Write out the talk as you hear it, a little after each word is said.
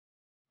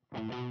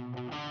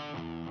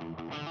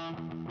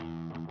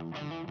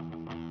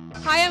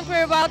Hi, I'm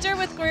Greer wylder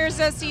with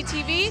Greer's OC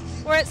TV.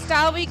 We're at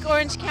Styleweek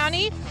Orange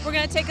County. We're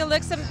going to take a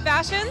look at some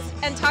fashions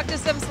and talk to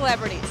some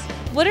celebrities.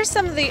 What are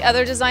some of the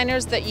other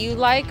designers that you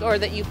like or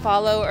that you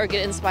follow or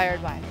get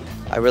inspired by?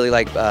 I really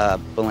like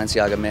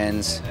Balenciaga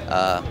men's,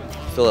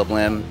 Philip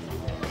Lim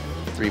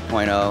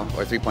 3.0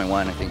 or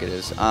 3.1, I think it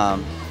is. I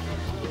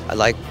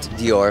liked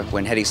Dior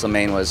when Hedi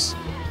Slimane was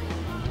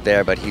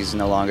there, but he's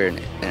no longer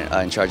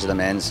in charge of the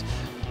men's.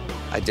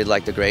 I did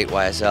like the great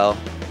YSL,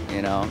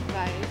 you know,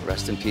 Right.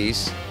 rest in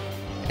peace.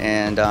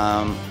 And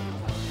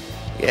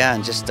yeah,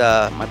 and just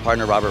my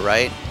partner Robert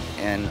Wright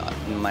and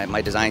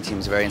my design team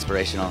is very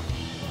inspirational.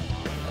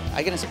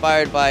 I get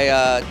inspired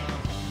by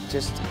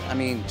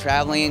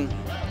traveling,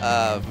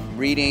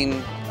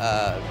 reading,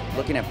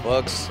 looking at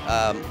books,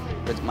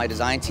 my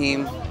design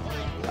team,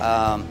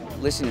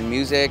 listening to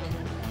music.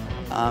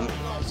 I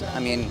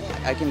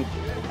can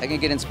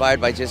get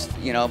inspired by just,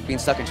 you know, being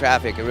stuck in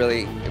traffic. It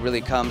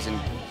really comes in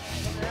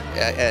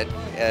at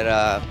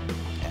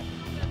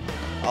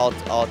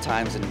all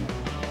times and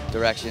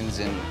directions,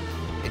 and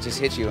it just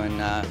hits you. And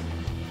I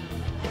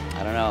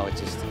don't know,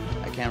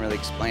 I can't really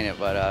explain it,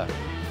 but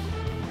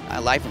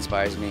life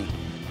inspires me.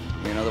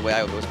 You know, the way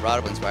I was brought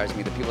up inspires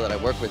me. The people that I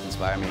work with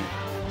inspire me.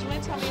 Do you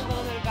want to tell me a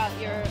little bit about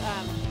your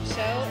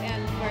show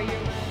and where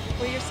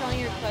you're selling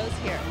your clothes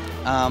here?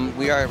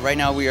 Right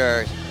now we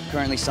are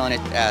currently selling it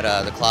at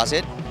the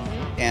Closet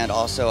and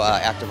also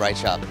Active Right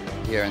Shop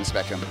here in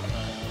Spectrum.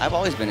 I've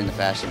always been into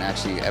fashion,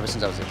 actually. Ever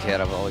since I was a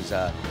kid, I've always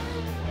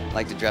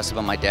liked to dress up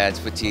on my dad's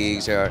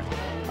fatigues, or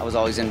I was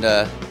always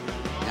into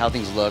how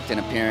things looked and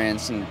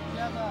appearance and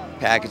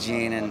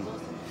packaging, and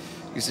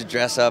used to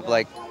dress up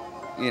like,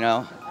 you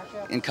know,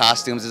 in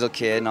costumes as a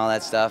kid and all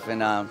that stuff.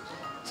 And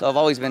so I've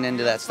always been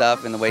into that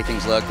stuff and the way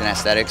things looked and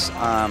aesthetics.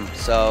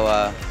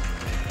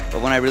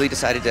 But when I really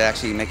decided to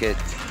actually make it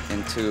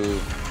into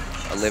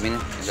a living,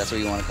 if that's what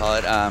you want to call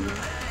it,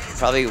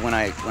 probably when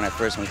I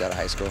first moved out of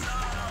high school.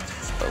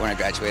 But when I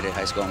graduated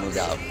high school and moved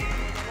out. Wow,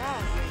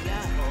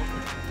 yeah.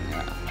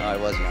 Yeah, no, I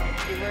was young.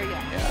 You were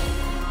young. Yeah.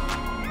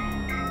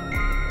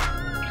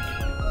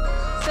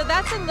 So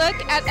that's a look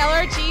at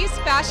LRG's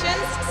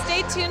fashions.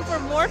 Stay tuned for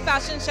more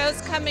fashion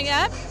shows coming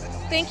up.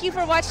 Thank you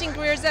for watching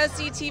Greer's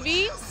OC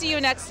TV. See you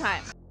next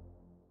time.